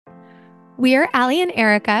We are Allie and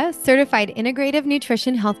Erica, certified integrative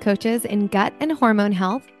nutrition health coaches in gut and hormone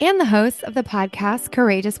health, and the hosts of the podcast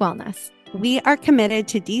Courageous Wellness. We are committed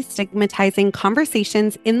to destigmatizing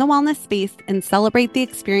conversations in the wellness space and celebrate the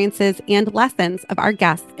experiences and lessons of our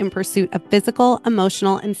guests in pursuit of physical,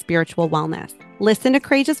 emotional, and spiritual wellness. Listen to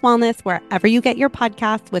Courageous Wellness wherever you get your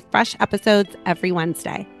podcasts with fresh episodes every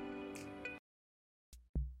Wednesday.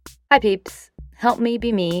 Hi peeps. Help Me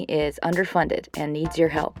Be Me is underfunded and needs your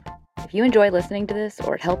help. If you enjoy listening to this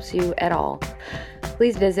or it helps you at all,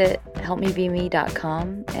 please visit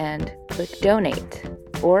helpmebeme.com and click donate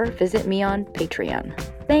or visit me on Patreon.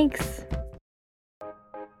 Thanks.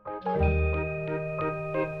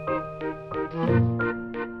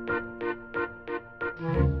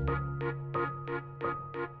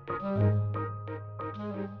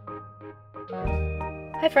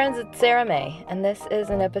 Hi friends, it's Sarah May, and this is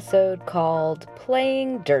an episode called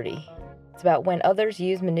Playing Dirty. It's about when others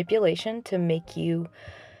use manipulation to make you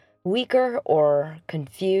weaker or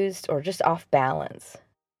confused or just off balance.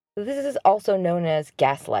 So this is also known as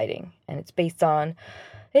gaslighting, and it's based on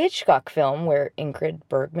a Hitchcock film where Ingrid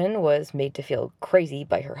Bergman was made to feel crazy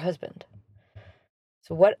by her husband.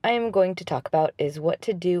 So what I am going to talk about is what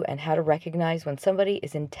to do and how to recognize when somebody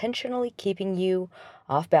is intentionally keeping you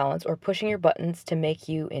off balance or pushing your buttons to make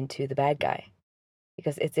you into the bad guy.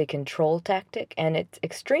 Because it's a control tactic and it's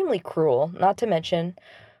extremely cruel, not to mention,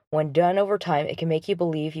 when done over time, it can make you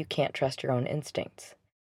believe you can't trust your own instincts.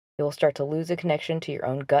 You will start to lose a connection to your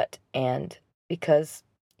own gut, and because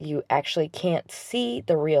you actually can't see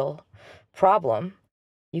the real problem,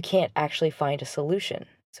 you can't actually find a solution.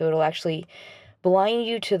 So it'll actually blind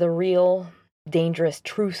you to the real dangerous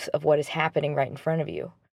truth of what is happening right in front of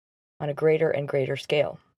you on a greater and greater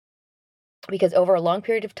scale. Because over a long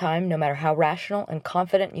period of time, no matter how rational and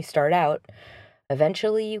confident you start out,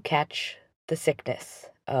 eventually you catch the sickness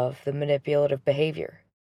of the manipulative behavior.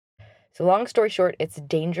 So long story short, it's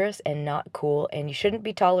dangerous and not cool, and you shouldn't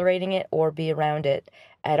be tolerating it or be around it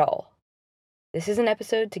at all. This is an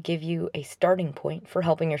episode to give you a starting point for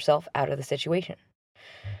helping yourself out of the situation.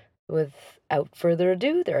 Without further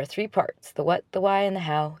ado, there are 3 parts: the what, the why, and the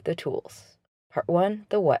how, the tools. Part 1,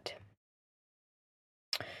 the what.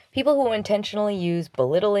 People who intentionally use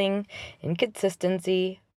belittling,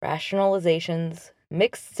 inconsistency, rationalizations,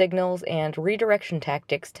 mixed signals, and redirection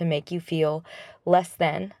tactics to make you feel less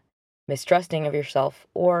than, mistrusting of yourself,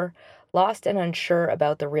 or lost and unsure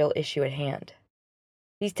about the real issue at hand.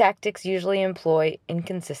 These tactics usually employ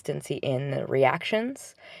inconsistency in the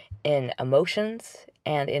reactions, in emotions,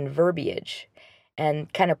 and in verbiage,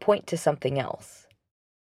 and kind of point to something else.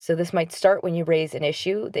 So this might start when you raise an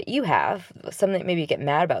issue that you have, something, maybe you get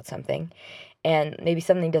mad about something, and maybe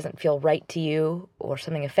something doesn't feel right to you or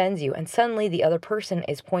something offends you, and suddenly the other person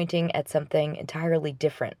is pointing at something entirely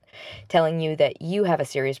different, telling you that you have a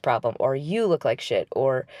serious problem, or you look like shit,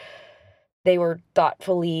 or they were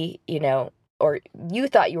thoughtfully, or you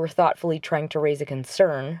thought you were thoughtfully trying to raise a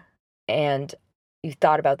concern, and you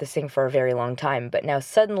thought about this thing for a very long time, but now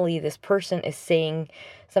suddenly this person is saying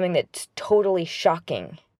something that's totally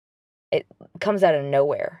shocking. It comes out of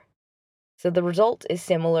nowhere. So the result is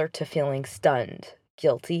similar to feeling stunned,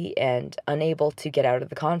 guilty, and unable to get out of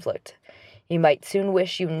the conflict. You might soon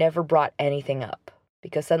wish you never brought anything up,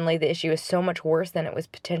 because suddenly the issue is so much worse than it was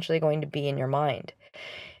potentially going to be in your mind.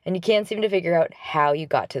 And you can't seem to figure out how you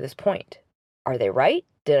got to this point. Are they right?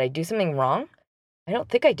 Did I do something wrong? I don't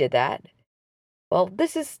think I did that. Well,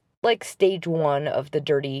 this is like stage 1 of the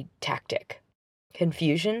dirty tactic.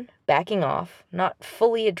 Confusion, backing off, not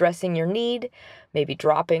fully addressing your need, maybe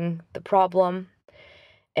dropping the problem,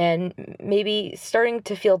 and maybe starting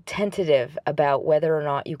to feel tentative about whether or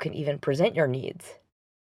not you can even present your needs.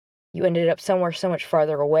 You ended up somewhere so much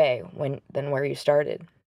farther away than where you started.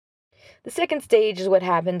 The second stage is what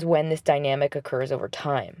happens when this dynamic occurs over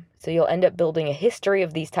time. So you'll end up building a history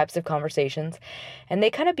of these types of conversations, and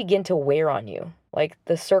they kind of begin to wear on you, like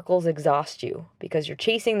the circles exhaust you, because you're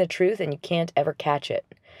chasing the truth and you can't ever catch it.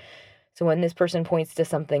 So when this person points to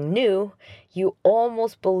something new, you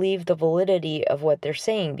almost believe the validity of what they're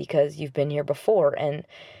saying because you've been here before, and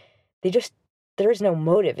there is no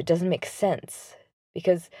motive. It doesn't make sense.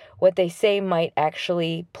 Because what they say might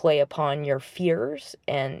actually play upon your fears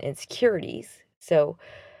and insecurities. So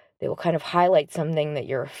they will kind of highlight something that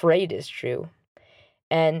you're afraid is true.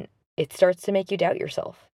 And it starts to make you doubt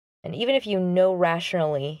yourself. And even if you know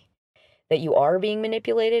rationally that you are being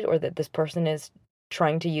manipulated or that this person is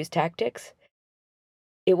trying to use tactics,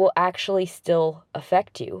 it will actually still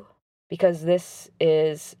affect you because this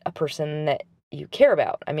is a person that you care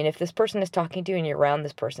about. I mean, if this person is talking to you and you're around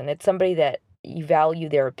this person, it's somebody that you value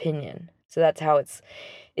their opinion. So that's how it's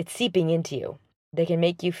seeping into you. They can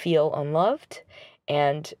make you feel unloved,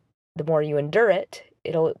 and the more you endure it,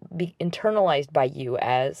 it'll be internalized by you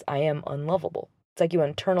as I am unlovable. It's like you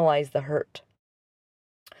internalize the hurt.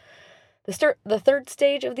 The third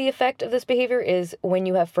stage of the effect of this behavior is when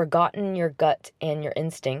you have forgotten your gut and your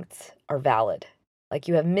instincts are valid. Like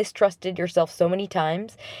you have mistrusted yourself so many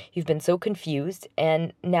times, you've been so confused,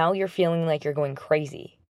 and now you're feeling like you're going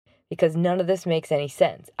crazy because none of this makes any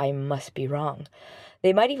sense. I must be wrong.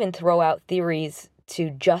 They might even throw out theories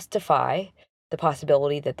to justify the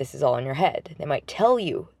possibility that this is all in your head. They might tell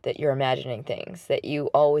you that you're imagining things, that you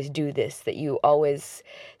always do this, that you always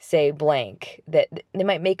say blank, that they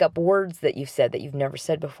might make up words that you've said that you've never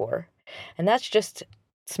said before. And that's just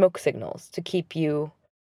smoke signals to keep you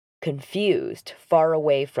confused, far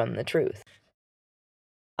away from the truth.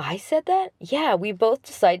 I said that? Yeah, we both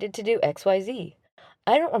decided to do XYZ.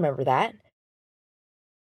 I don't remember that.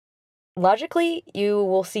 Logically, you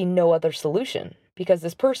will see no other solution because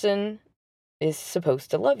this person is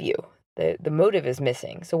supposed to love you. The motive is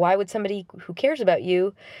missing. So why would somebody who cares about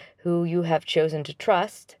you, who you have chosen to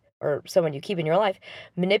trust, or someone you keep in your life,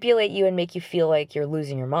 manipulate you and make you feel like you're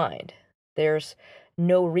losing your mind? There's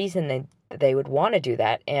no reason that they would want to do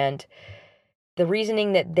that. And the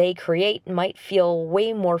reasoning that they create might feel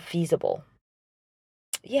way more feasible.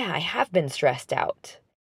 Yeah, I have been stressed out.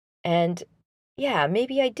 And yeah,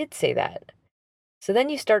 maybe I did say that. So then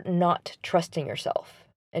you start not trusting yourself.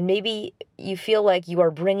 And maybe you feel like you are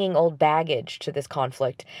bringing old baggage to this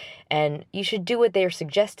conflict, and you should do what they are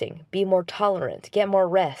suggesting. Be more tolerant, get more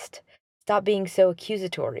rest, stop being so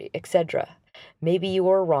accusatory, etc. Maybe you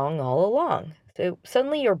were wrong all along. So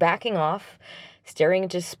suddenly you're backing off, staring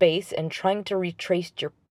into space, and trying to retrace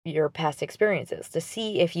your past experiences to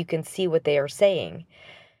see if you can see what they are saying.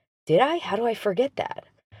 Did I? How do I forget that?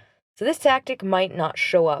 So this tactic might not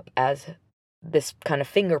show up as this kind of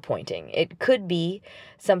finger pointing. It could be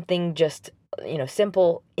something just,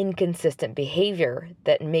 simple, inconsistent behavior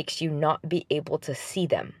that makes you not be able to see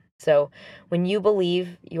them. So when you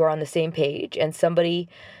believe you are on the same page and somebody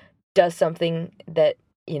does something that,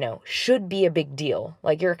 should be a big deal,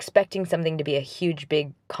 like you're expecting something to be a huge,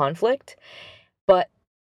 big conflict,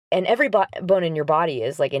 and every bone in your body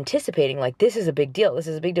is like anticipating, like, this is a big deal. This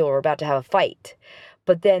is a big deal. We're about to have a fight.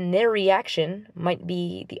 But then their reaction might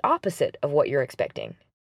be the opposite of what you're expecting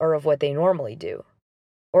or of what they normally do.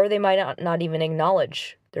 Or they might not even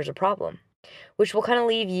acknowledge there's a problem, which will kind of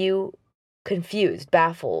leave you confused,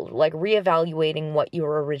 baffled, like reevaluating what you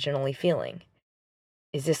were originally feeling.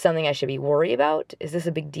 Is this something I should be worried about? Is this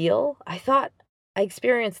a big deal? I thought I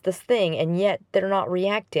experienced this thing, and yet they're not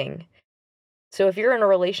reacting. So if you're in a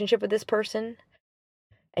relationship with this person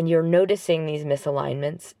and you're noticing these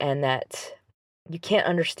misalignments and that you can't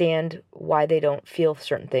understand why they don't feel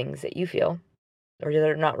certain things that you feel, or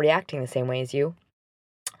they're not reacting the same way as you,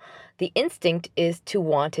 the instinct is to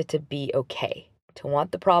want it to be okay, to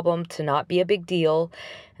want the problem to not be a big deal,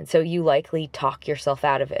 and so you likely talk yourself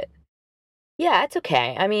out of it. Yeah, it's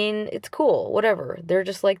okay. I mean, it's cool, whatever. They're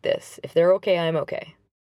just like this. If they're okay, I'm okay.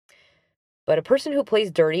 But a person who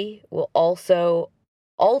plays dirty will also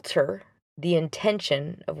alter the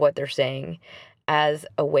intention of what they're saying as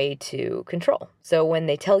a way to control. So when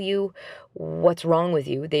they tell you what's wrong with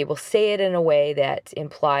you, they will say it in a way that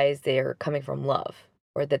implies they're coming from love,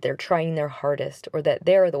 or that they're trying their hardest, or that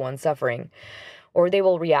they're the one suffering. Or they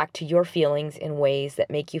will react to your feelings in ways that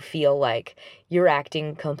make you feel like you're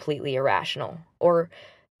acting completely irrational, or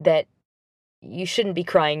that you shouldn't be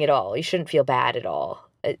crying at all, you shouldn't feel bad at all,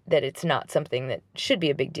 that it's not something that should be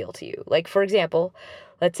a big deal to you. Like, for example,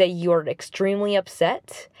 let's say you're extremely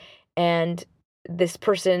upset and this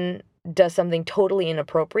person does something totally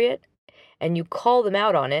inappropriate and you call them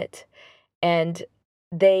out on it, and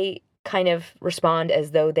they kind of respond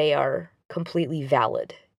as though they are completely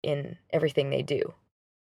valid in everything they do.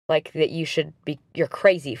 Like that you're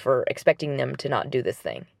crazy for expecting them to not do this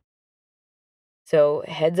thing. So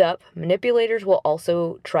heads up, manipulators will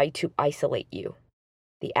also try to isolate you.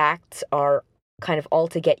 The acts are kind of all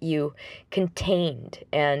to get you contained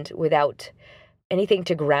and without anything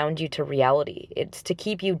to ground you to reality. It's to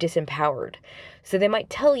keep you disempowered. So they might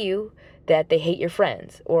tell you that they hate your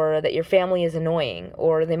friends, or that your family is annoying,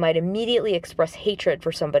 or they might immediately express hatred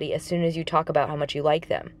for somebody as soon as you talk about how much you like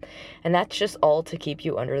them. And that's just all to keep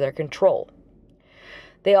you under their control.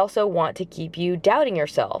 They also want to keep you doubting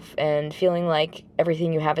yourself and feeling like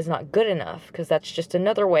everything you have is not good enough, because that's just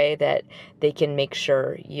another way that they can make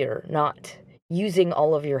sure you're not using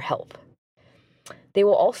all of your help. They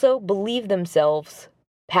will also believe themselves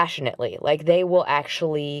passionately, like they will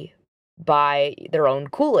actually by their own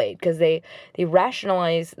Kool-Aid because they're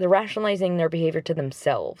rationalizing their behavior to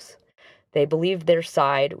themselves. They believe their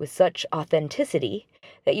side with such authenticity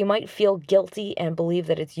that you might feel guilty and believe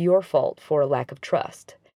that it's your fault for a lack of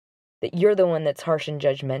trust, that you're the one that's harsh and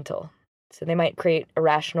judgmental. So they might create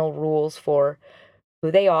irrational rules for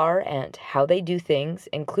who they are and how they do things,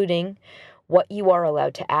 including what you are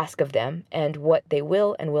allowed to ask of them and what they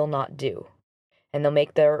will and will not do. And they'll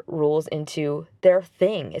make their rules into their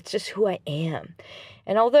thing. It's just who I am.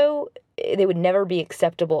 And although they would never be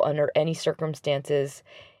acceptable under any circumstances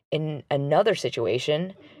in another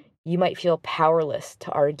situation, you might feel powerless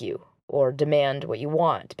to argue or demand what you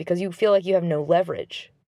want because you feel like you have no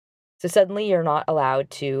leverage. So suddenly you're not allowed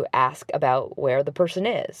to ask about where the person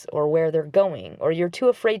is or where they're going, or you're too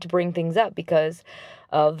afraid to bring things up because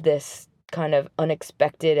of this kind of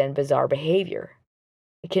unexpected and bizarre behavior.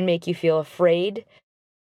 It can make you feel afraid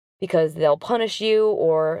because they'll punish you,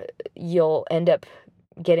 or you'll end up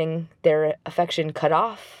getting their affection cut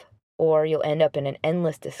off, or you'll end up in an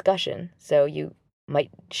endless discussion. So you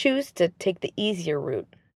might choose to take the easier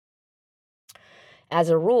route. As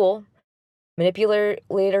a rule,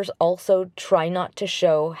 manipulators also try not to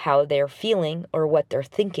show how they're feeling or what they're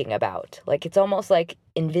thinking about. Like it's almost like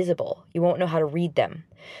invisible. You won't know how to read them.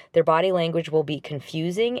 Their body language will be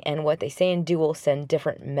confusing, and what they say and do will send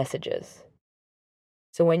different messages.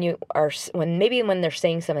 So when they're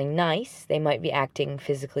saying something nice, they might be acting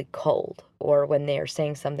physically cold, or when they are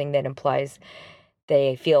saying something that implies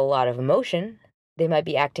they feel a lot of emotion, they might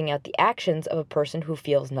be acting out the actions of a person who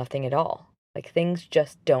feels nothing at all. Like things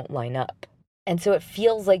just don't line up. And so it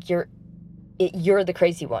feels like you're the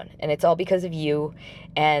crazy one, and it's all because of you,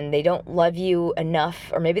 and they don't love you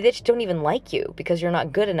enough, or maybe they just don't even like you because you're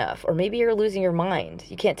not good enough, or maybe you're losing your mind.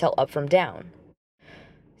 You can't tell up from down.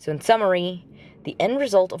 So in summary, the end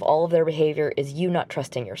result of all of their behavior is you not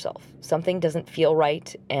trusting yourself. Something doesn't feel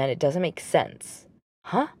right, and it doesn't make sense.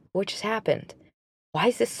 Huh? What just happened? Why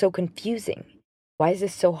is this so confusing? Why is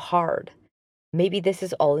this so hard? Maybe this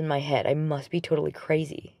is all in my head. I must be totally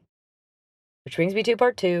crazy. Which brings me to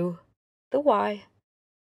part 2, the why.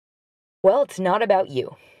 Well, it's not about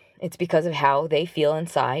you. It's because of how they feel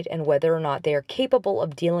inside and whether or not they are capable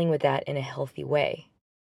of dealing with that in a healthy way.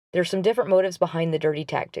 There are some different motives behind the dirty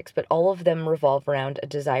tactics, but all of them revolve around a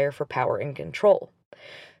desire for power and control.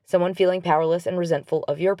 Someone feeling powerless and resentful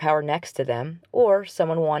of your power next to them, or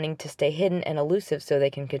someone wanting to stay hidden and elusive so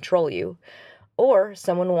they can control you, or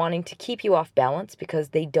someone wanting to keep you off balance because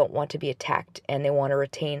they don't want to be attacked and they want to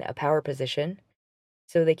retain a power position,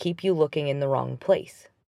 so they keep you looking in the wrong place.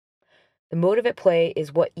 The motive at play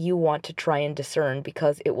is what you want to try and discern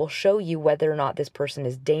because it will show you whether or not this person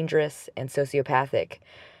is dangerous and sociopathic,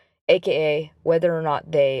 aka whether or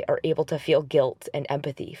not they are able to feel guilt and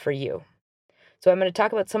empathy for you. So I'm going to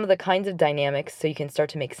talk about some of the kinds of dynamics so you can start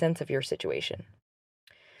to make sense of your situation.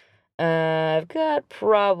 I've got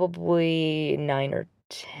probably 9 or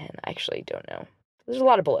 10. I actually don't know. There's a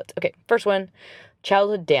lot of bullets. Okay, first one,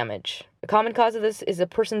 childhood damage. A common cause of this is a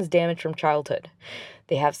person's damage from childhood.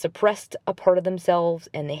 They have suppressed a part of themselves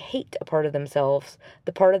and they hate a part of themselves,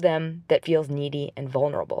 the part of them that feels needy and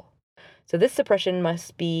vulnerable. So this suppression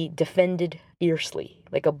must be defended fiercely,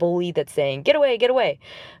 like a bully that's saying, get away,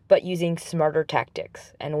 but using smarter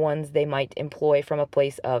tactics and ones they might employ from a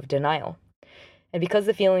place of denial. And because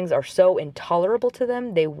the feelings are so intolerable to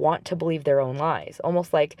them, they want to believe their own lies,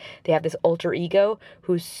 almost like they have this alter ego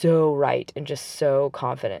who's so right and just so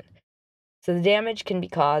confident. So the damage can be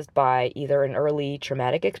caused by either an early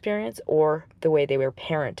traumatic experience or the way they were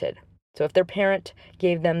parented. So if their parent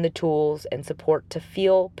gave them the tools and support to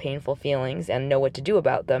feel painful feelings and know what to do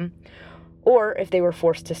about them, or if they were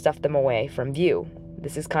forced to stuff them away from view,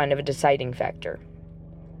 this is kind of a deciding factor.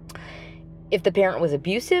 If the parent was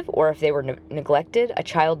abusive or if they were neglected, a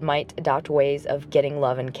child might adopt ways of getting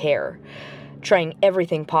love and care, trying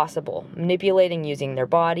everything possible, manipulating using their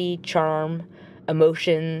body, charm,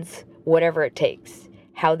 emotions, whatever it takes.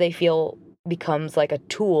 How they feel becomes like a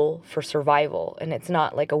tool for survival, and it's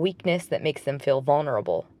not like a weakness that makes them feel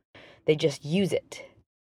vulnerable. They just use it.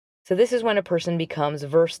 So this is when a person becomes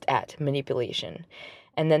versed at manipulation.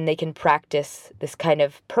 And then they can practice this kind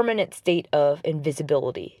of permanent state of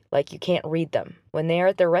invisibility, like you can't read them. When they are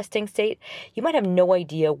at their resting state, you might have no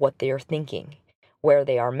idea what they are thinking, where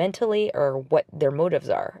they are mentally, or what their motives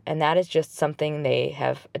are. And that is just something they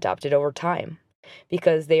have adopted over time,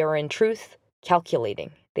 because they are in truth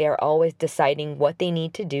calculating. They are always deciding what they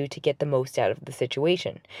need to do to get the most out of the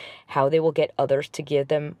situation, how they will get others to give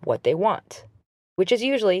them what they want, which is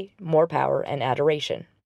usually more power and adoration.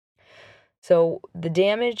 So the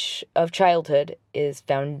damage of childhood is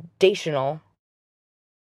foundational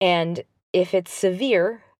And if it's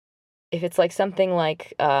severe, if it's like something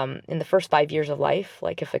like in the first 5 years of life,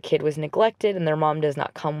 like if a kid was neglected and their mom does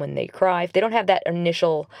not come when they cry, if they don't have that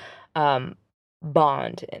initial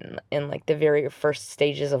bond in like the very first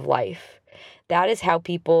stages of life, that is how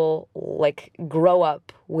people like grow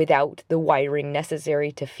up without the wiring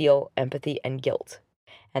necessary to feel empathy and guilt.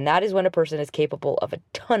 And that is when a person is capable of a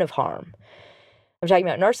ton of harm. I'm talking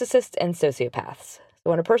about narcissists and sociopaths. So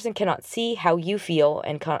when a person cannot see how you feel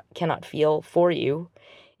and cannot feel for you,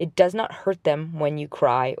 it does not hurt them when you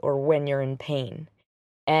cry or when you're in pain.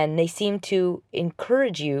 And they seem to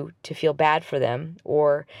encourage you to feel bad for them,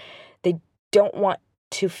 or they don't want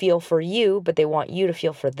to feel for you, but they want you to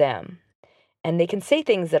feel for them. And they can say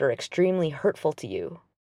things that are extremely hurtful to you,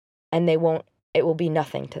 and it will be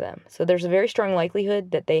nothing to them. So there's a very strong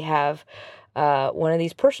likelihood that they have one of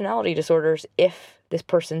these personality disorders if this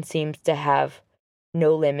person seems to have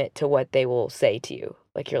no limit to what they will say to you.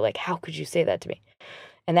 Like, you're like, how could you say that to me?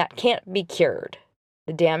 And that can't be cured.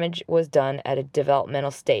 The damage was done at a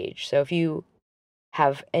developmental stage. So if you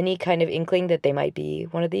have any kind of inkling that they might be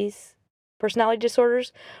one of these personality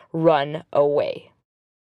disorders, run away.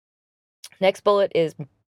 Next bullet is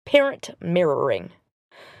parent mirroring.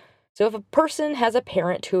 So if a person has a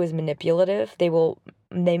parent who is manipulative,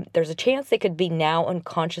 there's a chance they could be now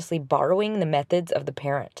unconsciously borrowing the methods of the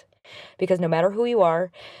parent. Because no matter who you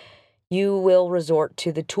are, you will resort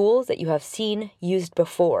to the tools that you have seen used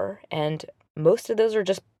before. And most of those are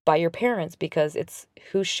just by your parents, because it's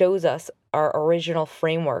who shows us our original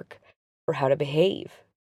framework for how to behave.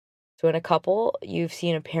 So in a couple, you've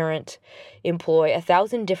seen a parent employ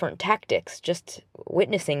 1,000 different tactics, just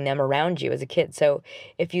witnessing them around you as a kid. So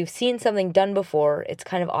if you've seen something done before, it's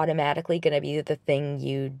kind of automatically going to be the thing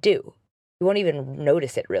you do. You won't even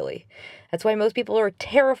notice it, really. That's why most people are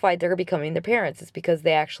terrified they're becoming their parents. It's because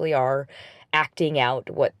they actually are acting out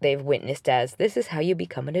what they've witnessed as, this is how you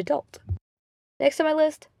become an adult. Next on my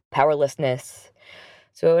list, powerlessness.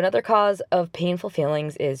 So another cause of painful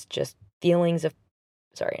feelings is just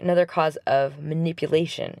another cause of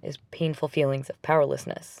manipulation is painful feelings of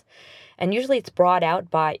powerlessness. And usually it's brought out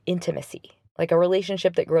by intimacy, like a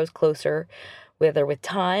relationship that grows closer, whether with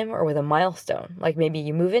time or with a milestone. Like maybe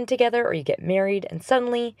you move in together or you get married, and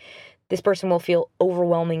suddenly this person will feel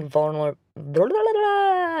overwhelming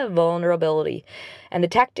vulnerability. And the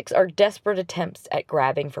tactics are desperate attempts at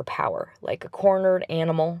grabbing for power. Like a cornered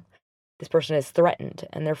animal, this person is threatened,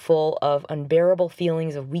 and they're full of unbearable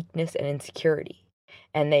feelings of weakness and insecurity.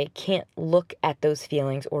 And they can't look at those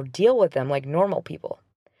feelings or deal with them like normal people.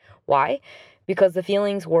 Why? Because the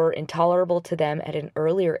feelings were intolerable to them at an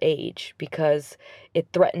earlier age, because it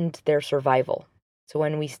threatened their survival. So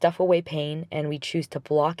when we stuff away pain and we choose to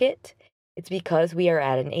block it, it's because we are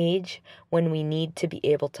at an age when we need to be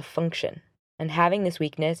able to function. And having this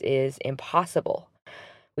weakness is impossible.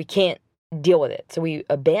 We can't deal with it. So we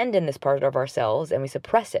abandon this part of ourselves and we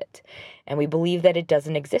suppress it. And we believe that it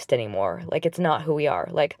doesn't exist anymore. Like it's not who we are.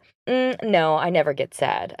 Like, no, I never get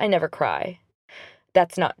sad. I never cry.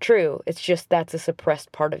 That's not true. It's just that's a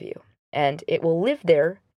suppressed part of you. And it will live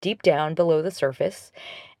there deep down below the surface.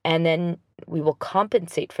 And then we will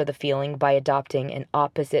compensate for the feeling by adopting an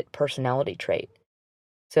opposite personality trait.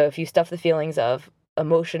 So if you stuff the feelings of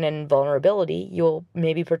emotion and vulnerability, you'll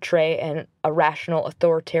maybe portray an irrational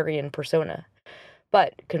authoritarian persona.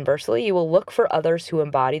 But conversely, you will look for others who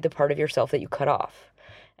embody the part of yourself that you cut off.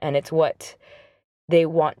 And it's what they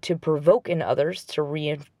want to provoke in others to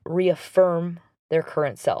reaffirm their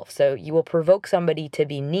current self. So you will provoke somebody to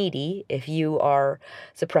be needy if you are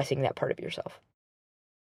suppressing that part of yourself.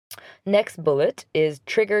 Next bullet is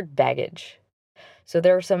triggered baggage. So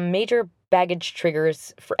there are some major baggage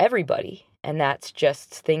triggers for everybody, and that's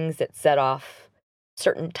just things that set off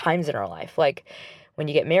certain times in our life. Like when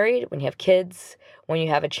you get married, when you have kids, when you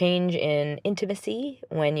have a change in intimacy,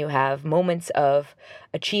 when you have moments of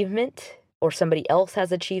achievement, or somebody else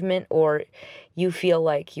has achievement, or you feel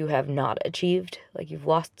like you have not achieved, like you've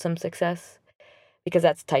lost some success, because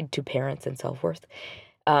that's tied to parents and self-worth.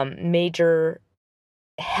 Major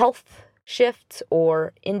health shifts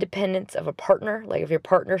or independence of a partner, like if your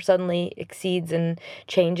partner suddenly exceeds and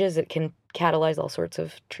changes, it can catalyze all sorts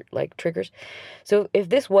of triggers. So if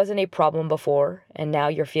this wasn't a problem before, and now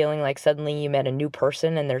you're feeling like suddenly you met a new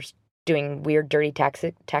person and they're doing weird, dirty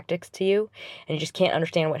tactics to you, and you just can't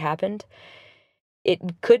understand what happened, it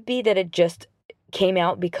could be that it just came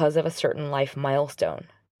out because of a certain life milestone.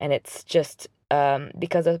 And it's just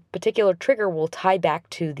because a particular trigger will tie back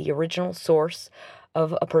to the original source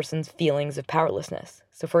of a person's feelings of powerlessness.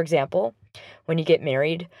 So for example, when you get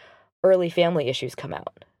married, early family issues come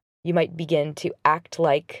out. You might begin to act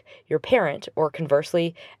like your parent, or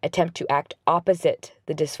conversely, attempt to act opposite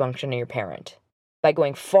the dysfunction of your parent by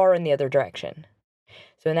going far in the other direction.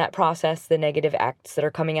 So in that process, the negative acts that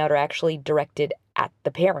are coming out are actually directed at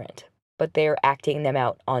the parent, but they're acting them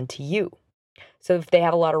out onto you. So if they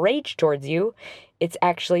have a lot of rage towards you, it's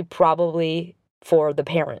actually probably for the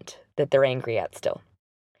parent that they're angry at still.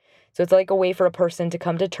 So it's like a way for a person to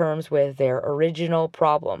come to terms with their original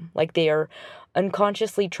problem, like they are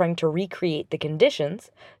unconsciously trying to recreate the conditions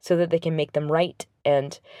so that they can make them right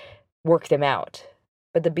and work them out.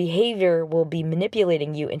 But the behavior will be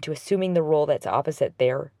manipulating you into assuming the role that's opposite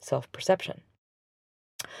their self-perception.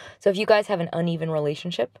 So if you guys have an uneven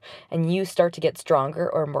relationship and you start to get stronger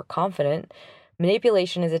or more confident,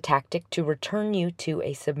 manipulation is a tactic to return you to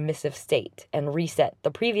a submissive state and reset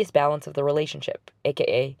the previous balance of the relationship,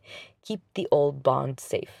 aka keep the old bond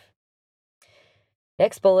safe.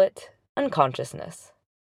 Next bullet, unconsciousness.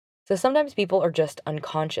 So sometimes people are just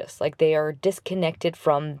unconscious, like they are disconnected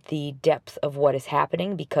from the depth of what is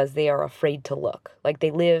happening because they are afraid to look. Like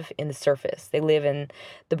they live in the surface. They live in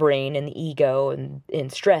the brain and the ego and in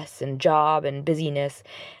stress and job and busyness.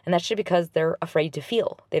 And that's just because they're afraid to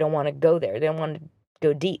feel. They don't want to go there. They don't want to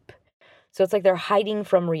go deep. So it's like they're hiding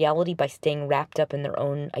from reality by staying wrapped up in their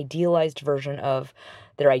own idealized version of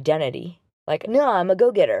their identity. Like, no, I'm a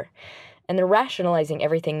go-getter. And they're rationalizing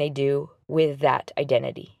everything they do with that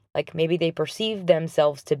identity. Like maybe they perceive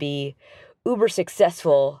themselves to be uber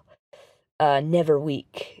successful, never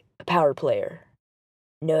weak, a power player,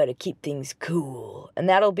 know how to keep things cool. And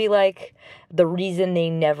that'll be like the reason they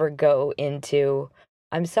never go into,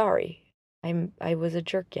 I'm sorry, I was a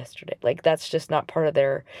jerk yesterday. Like that's just not part of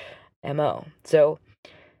their MO. So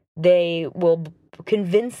they will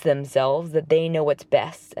convince themselves that they know what's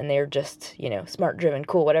best and they're just, smart, driven,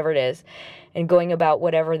 cool, whatever it is, and going about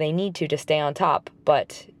whatever they need to stay on top.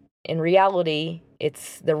 But in reality,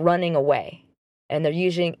 they're running away and they're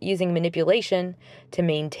using manipulation to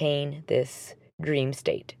maintain this dream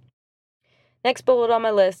state. Next bullet on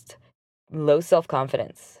my list, low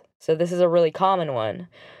self-confidence. So this is a really common one.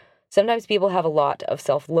 Sometimes people have a lot of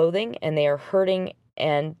self-loathing and they are hurting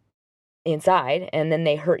and inside, and then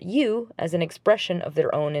they hurt you as an expression of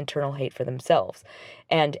their own internal hate for themselves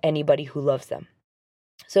and anybody who loves them.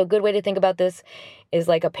 So a good way to think about this is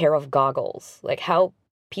like a pair of goggles. Like how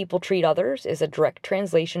people treat others is a direct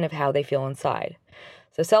translation of how they feel inside.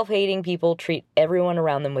 So self-hating people treat everyone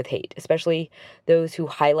around them with hate, especially those who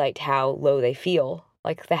highlight how low they feel,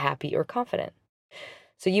 like the happy or confident.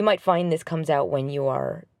 So you might find this comes out when you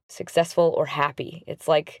are successful or happy. It's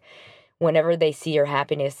like whenever they see your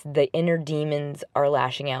happiness, the inner demons are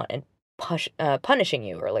lashing out and punishing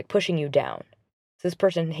you or like pushing you down. So this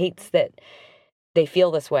person hates that they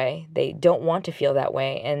feel this way. They don't want to feel that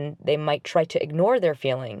way, and they might try to ignore their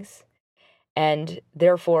feelings. And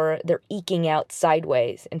therefore, they're eking out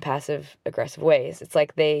sideways in passive-aggressive ways. It's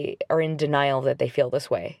like they are in denial that they feel this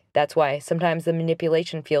way. That's why sometimes the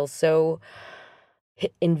manipulation feels so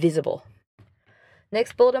invisible.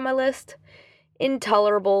 Next bullet on my list,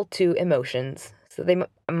 intolerable to emotions. So they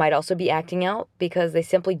might also be acting out because they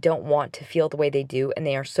simply don't want to feel the way they do, and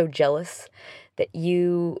they are so jealous that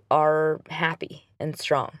you are happy and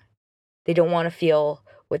strong. They don't want to feel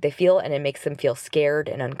what they feel, and it makes them feel scared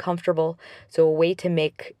and uncomfortable. So a way to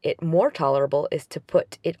make it more tolerable is to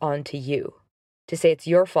put it onto you, to say it's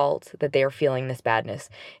your fault that they are feeling this badness.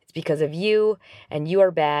 It's because of you, and you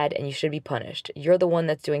are bad, and you should be punished. You're the one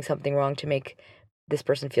that's doing something wrong to make this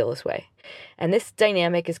person feel this way. And this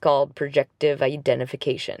dynamic is called projective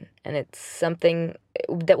identification. And it's something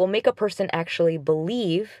that will make a person actually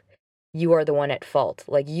believe you are the one at fault.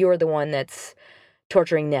 Like you're the one that's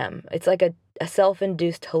torturing them. It's like a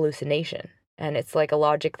self-induced hallucination. And it's like a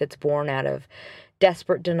logic that's born out of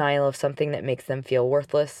desperate denial of something that makes them feel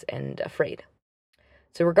worthless and afraid.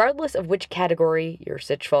 So regardless of which category your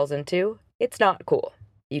sitch falls into, it's not cool.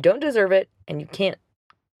 You don't deserve it, and you can't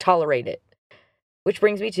tolerate it. Which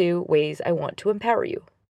brings me to ways I want to empower you.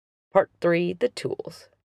 Part 3, the tools.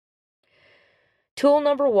 Tool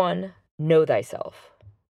number 1, know thyself.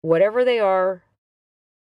 Whatever they are,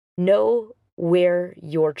 know where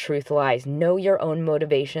your truth lies. Know your own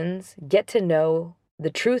motivations. Get to know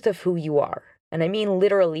the truth of who you are. And I mean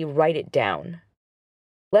literally write it down.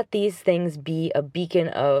 Let these things be a beacon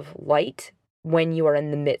of light when you are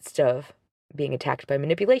in the midst of being attacked by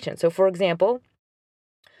manipulation. So for example,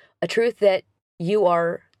 a truth that you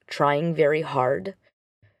are trying very hard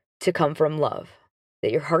to come from love,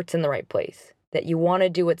 that your heart's in the right place, that you want to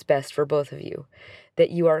do what's best for both of you, that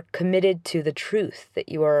you are committed to the truth, that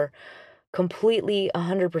you are completely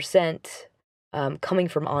 100% coming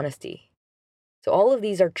from honesty. So all of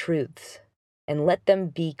these are truths, and let them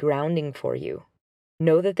be grounding for you.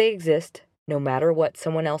 Know that they exist, no matter what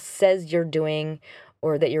someone else says you're doing,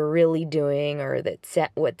 or that you're really doing, or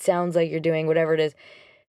what sounds like you're doing, whatever it is.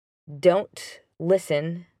 Don't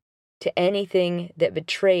listen to anything that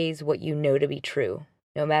betrays what you know to be true.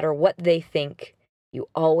 No matter what they think, you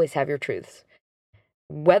always have your truths.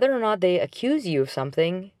 Whether or not they accuse you of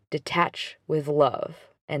something, detach with love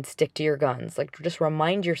and stick to your guns. Like, just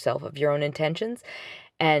remind yourself of your own intentions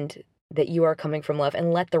and that you are coming from love,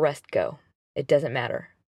 and let the rest go. It doesn't matter.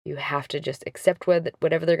 You have to just accept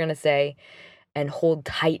whatever they're going to say and hold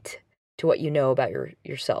tight to what you know about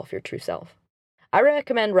yourself, your true self. I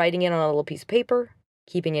recommend writing it on a little piece of paper,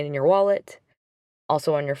 keeping it in your wallet,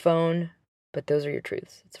 also on your phone, but those are your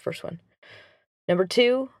truths. It's the first one. Number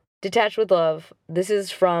 2, detach with love. This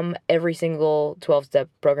is from every single 12-step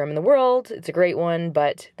program in the world. It's a great one,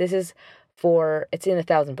 but this is it's in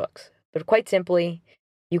 1,000 books. But quite simply,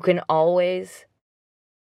 you can always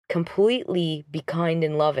completely be kind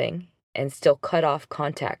and loving and still cut off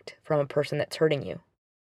contact from a person that's hurting you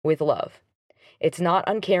with love. It's not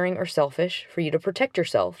uncaring or selfish for you to protect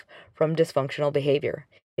yourself from dysfunctional behavior.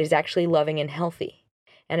 It is actually loving and healthy.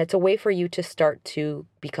 And it's a way for you to start to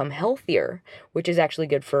become healthier, which is actually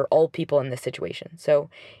good for all people in this situation. So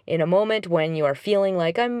in a moment when you are feeling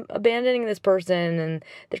like, I'm abandoning this person and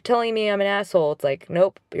they're telling me I'm an asshole, it's like,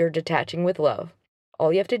 nope, you're detaching with love.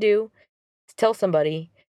 All you have to do is tell somebody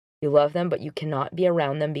you love them, but you cannot be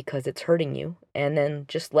around them because it's hurting you, and then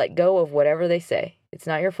just let go of whatever they say. It's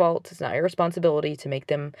not your fault. It's not your responsibility to make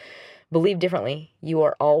them believe differently. You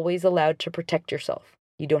are always allowed to protect yourself.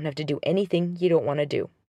 You don't have to do anything you don't want to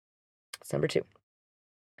do. That's number 2.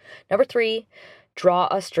 Number 3, draw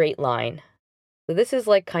a straight line. So this is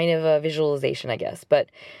like kind of a visualization, I guess,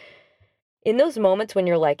 but in those moments when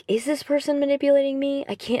you're like, is this person manipulating me?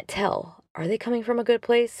 I can't tell. Are they coming from a good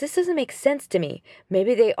place? This doesn't make sense to me.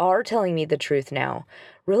 Maybe they are telling me the truth now.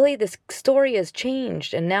 Really, this story has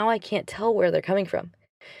changed, and now I can't tell where they're coming from.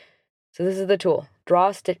 So this is the tool.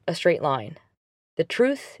 Draw a straight line. The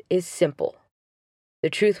truth is simple. The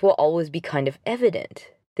truth will always be kind of evident.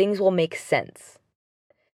 Things will make sense.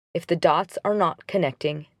 If the dots are not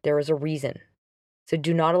connecting, there is a reason. So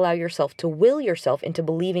do not allow yourself to will yourself into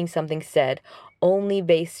believing something said. Only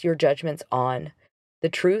base your judgments on the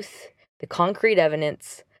truth, the concrete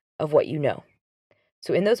evidence of what you know.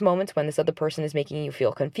 So in those moments when this other person is making you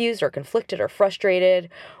feel confused or conflicted or frustrated,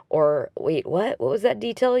 or wait, what was that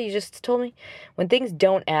detail you just told me? When things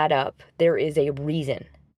don't add up, there is a reason.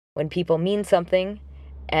 When people mean something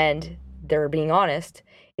and they're being honest,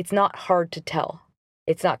 it's not hard to tell.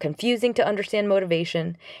 It's not confusing to understand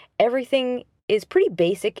motivation. Everything is pretty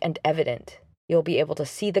basic and evident. You'll be able to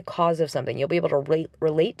see the cause of something. You'll be able to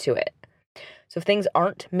relate to it. So if things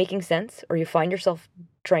aren't making sense, or you find yourself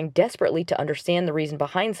trying desperately to understand the reason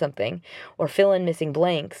behind something or fill in missing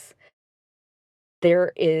blanks,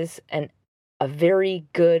 there is a very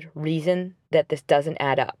good reason that this doesn't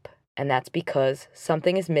add up. And that's because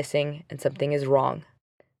something is missing and something is wrong.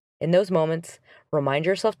 In those moments, remind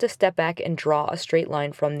yourself to step back and draw a straight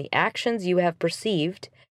line from the actions you have perceived,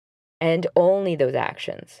 and only those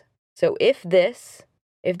actions. So if this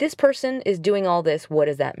person is doing all this, what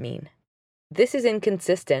does that mean? This is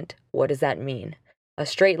inconsistent. What does that mean? A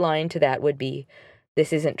straight line to that would be,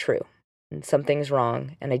 this isn't true, and something's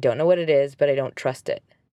wrong, and I don't know what it is, but I don't trust it.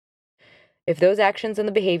 If those actions and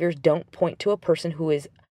the behaviors don't point to a person who is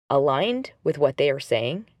aligned with what they are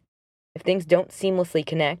saying, if things don't seamlessly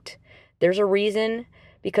connect, there's a reason,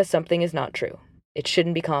 because something is not true. It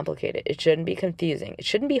shouldn't be complicated. It shouldn't be confusing. It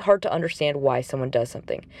shouldn't be hard to understand why someone does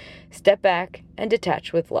something. Step back and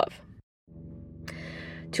detach with love.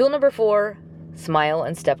 Tool number 4, smile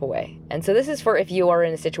and step away. And so this is for if you are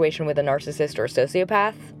in a situation with a narcissist or a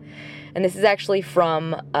sociopath. And this is actually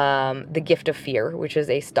from The Gift of Fear, which is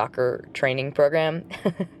a stalker training program.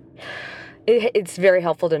 It's very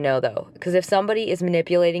helpful to know, though, because if somebody is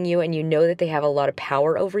manipulating you and you know that they have a lot of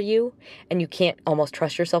power over you and you can't almost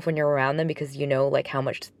trust yourself when you're around them because you know like how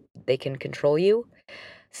much they can control you,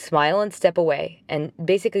 smile and step away. And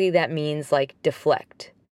basically that means like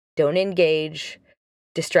deflect. Don't engage,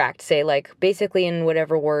 distract. Say like basically in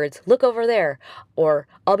whatever words, look over there, or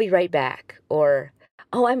I'll be right back, or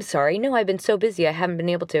oh, I'm sorry. No, I've been so busy. I haven't been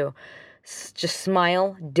able to. Just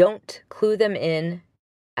smile. Don't clue them in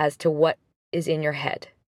as to what is in your head.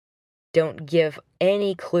 Don't give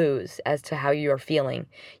any clues as to how you are feeling.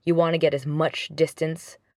 You want to get as much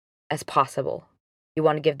distance as possible. You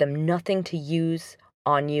want to give them nothing to use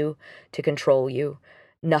on you to control you.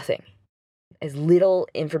 Nothing. As little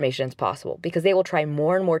information as possible, because they will try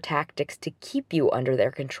more and more tactics to keep you under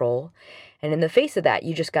their control. And in the face of that,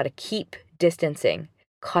 you just got to keep distancing,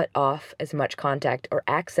 cut off as much contact or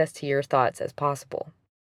access to your thoughts as possible.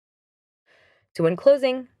 So in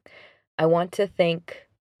closing, I want to thank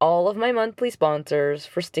all of my monthly sponsors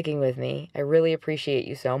for sticking with me. I really appreciate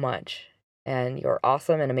you so much. And you're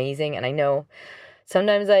awesome and amazing. And I know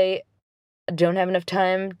sometimes I don't have enough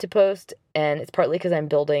time to post, and it's partly because I'm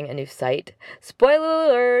building a new site. Spoiler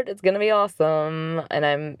alert, it's going to be awesome. And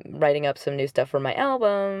I'm writing up some new stuff for my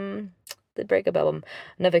album, the breakup album.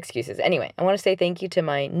 Enough excuses. Anyway, I want to say thank you to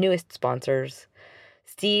my newest sponsors,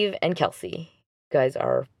 Steve and Kelsey. You guys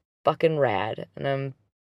are fucking rad, and I'm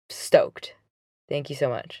stoked. Thank you so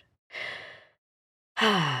much.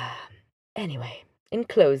 Anyway, in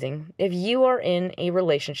closing, if you are in a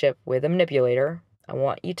relationship with a manipulator, I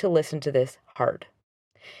want you to listen to this hard.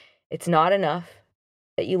 It's not enough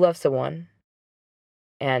that you love someone,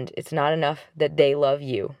 and it's not enough that they love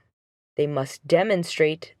you. They must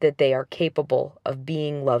demonstrate that they are capable of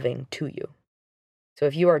being loving to you. So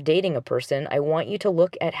if you are dating a person, I want you to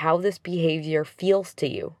look at how this behavior feels to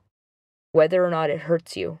you, whether or not it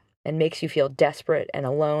hurts you and makes you feel desperate and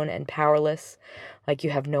alone and powerless, like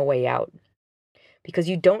you have no way out. Because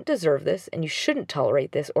you don't deserve this, and you shouldn't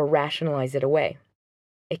tolerate this or rationalize it away.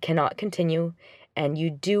 It cannot continue, and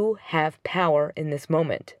you do have power in this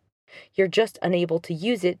moment. You're just unable to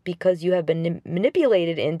use it because you have been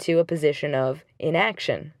manipulated into a position of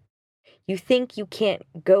inaction. You think you can't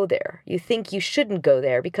go there. You think you shouldn't go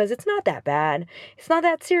there because it's not that bad. It's not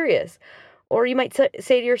that serious. Or you might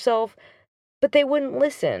say to yourself, but they wouldn't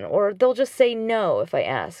listen, or they'll just say no if I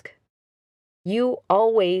ask. You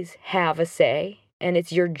always have a say, and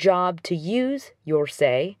it's your job to use your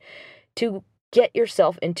say to get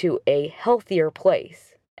yourself into a healthier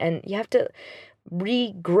place. And you have to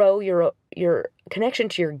regrow your connection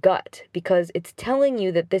to your gut, because it's telling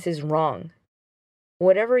you that this is wrong.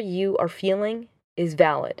 Whatever you are feeling is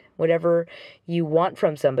valid. Whatever you want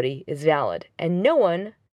from somebody is valid. And no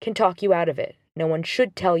one can talk you out of it. No one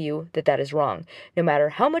should tell you that that is wrong. No matter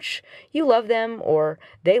how much you love them or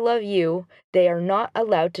they love you, they are not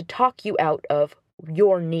allowed to talk you out of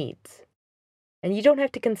your needs. And you don't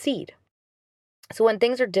have to concede. So when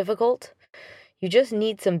things are difficult, you just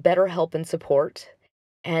need some better help and support.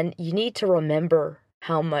 And you need to remember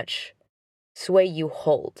how much sway you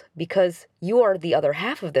hold, because you are the other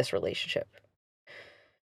half of this relationship.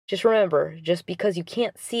 Just remember, just because you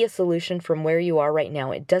can't see a solution from where you are right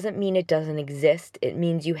now, it doesn't mean it doesn't exist. It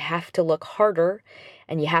means you have to look harder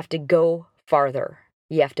and you have to go farther.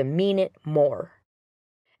 You have to mean it more.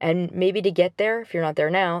 And maybe to get there, if you're not there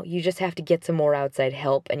now, you just have to get some more outside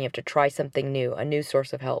help, and you have to try something new, a new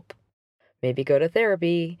source of help. Maybe go to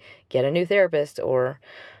therapy, get a new therapist, or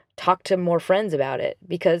talk to more friends about it,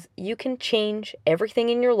 because you can change everything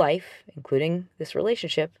in your life, including this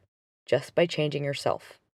relationship, just by changing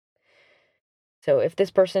yourself. So if this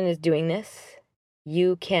person is doing this,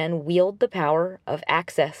 you can wield the power of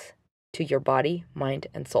access to your body, mind,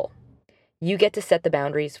 and soul. You get to set the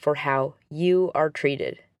boundaries for how you are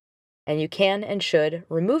treated. And you can and should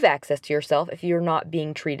remove access to yourself if you're not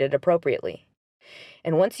being treated appropriately.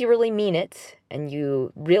 And once you really mean it, and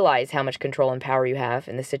you realize how much control and power you have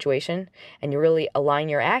in this situation, and you really align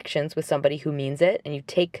your actions with somebody who means it, and you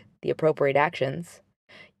take the appropriate actions,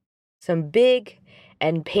 some big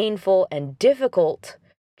and painful and difficult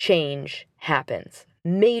change happens.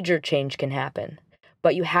 Major change can happen.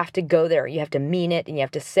 But you have to go there. You have to mean it, and you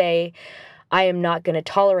have to say, I am not going to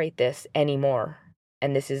tolerate this anymore.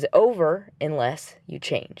 And this is over unless you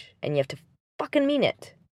change. And you have to fucking mean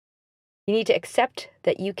it. You need to accept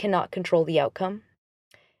that you cannot control the outcome,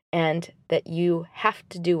 and that you have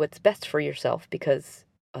to do what's best for yourself, because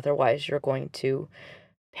otherwise you're going to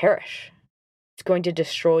perish. It's going to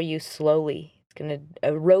destroy you slowly. It's going to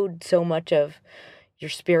erode so much of your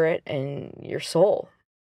spirit and your soul.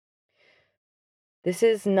 This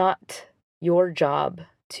is not your job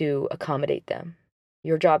to accommodate them.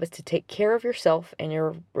 Your job is to take care of yourself and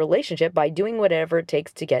your relationship by doing whatever it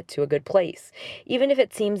takes to get to a good place, even if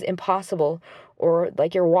it seems impossible or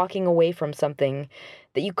like you're walking away from something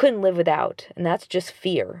that you couldn't live without, and that's just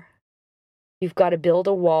fear. You've got to build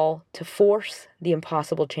a wall to force the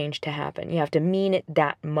impossible change to happen. You have to mean it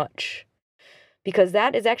that much, because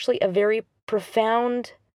that is actually a very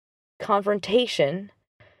profound confrontation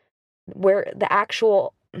where the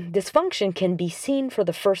actual dysfunction can be seen for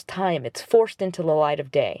the first time. It's forced into the light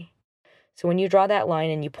of day. So when you draw that line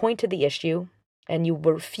and you point to the issue and you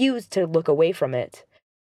refuse to look away from it,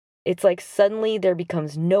 it's like suddenly there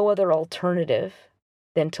becomes no other alternative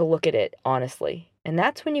than to look at it honestly. And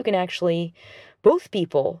that's when you can actually, both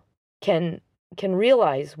people can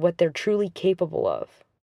realize what they're truly capable of.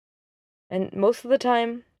 And most of the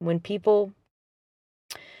time, when people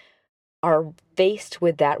are faced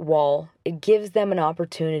with that wall, it gives them an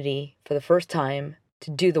opportunity for the first time to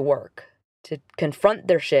do the work, to confront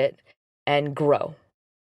their shit and grow.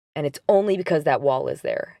 And it's only because that wall is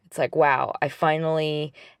there. It's like, wow, I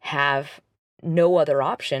finally have no other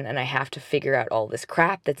option and I have to figure out all this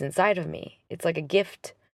crap that's inside of me. It's like a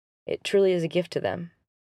gift. It truly is a gift to them.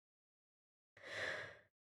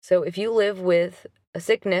 So if you live with a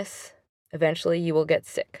sickness, eventually you will get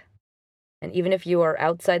sick. And even if you are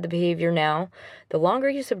outside the behavior now, the longer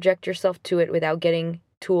you subject yourself to it without getting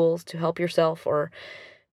tools to help yourself or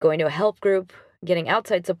going to a help group, getting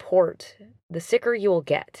outside support, the sicker you will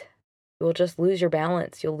get. You will just lose your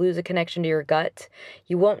balance. You'll lose a connection to your gut.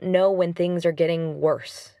 You won't know when things are getting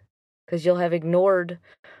worse because you'll have ignored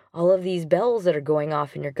all of these bells that are going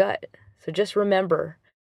off in your gut. So just remember,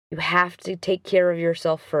 you have to take care of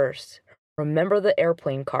yourself first. Remember the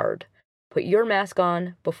airplane card. Put your mask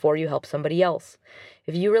on before you help somebody else.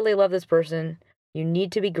 If you really love this person, you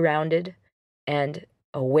need to be grounded and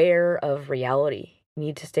aware of reality. You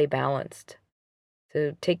need to stay balanced.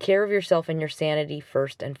 So take care of yourself and your sanity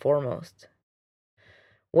first and foremost.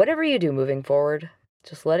 Whatever you do moving forward,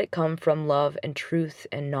 just let it come from love and truth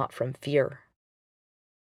and not from fear.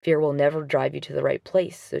 Fear will never drive you to the right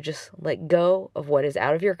place, so just let go of what is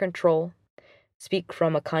out of your control, speak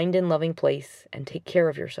from a kind and loving place, and take care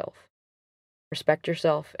of yourself. Respect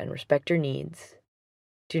yourself and respect your needs.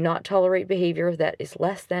 Do not tolerate behavior that is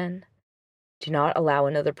less than. Do not allow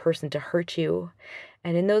another person to hurt you.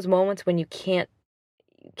 And in those moments when you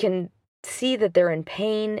can see that they're in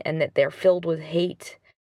pain and that they're filled with hate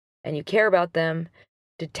and you care about them,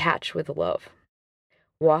 detach with love.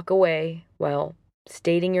 Walk away while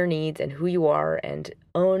stating your needs and who you are and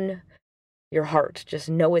own your heart. Just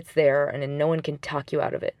know it's there and no one can talk you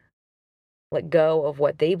out of it. Let go of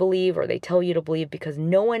what they believe or they tell you to believe because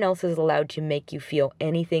no one else is allowed to make you feel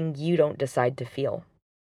anything you don't decide to feel.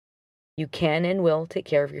 You can and will take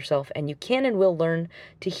care of yourself, and you can and will learn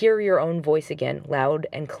to hear your own voice again, loud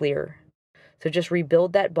and clear. So just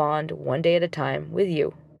rebuild that bond one day at a time with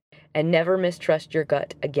you, and never mistrust your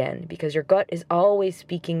gut again, because your gut is always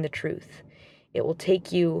speaking the truth. It will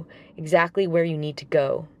take you exactly where you need to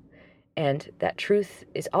go, and that truth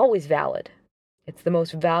is always valid. It's the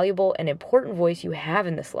most valuable and important voice you have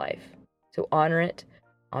in this life. So honor it,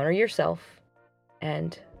 honor yourself,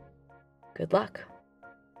 and good luck.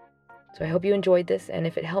 So I hope you enjoyed this, and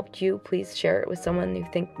if it helped you, please share it with someone you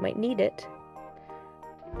think might need it.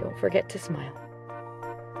 Don't forget to smile.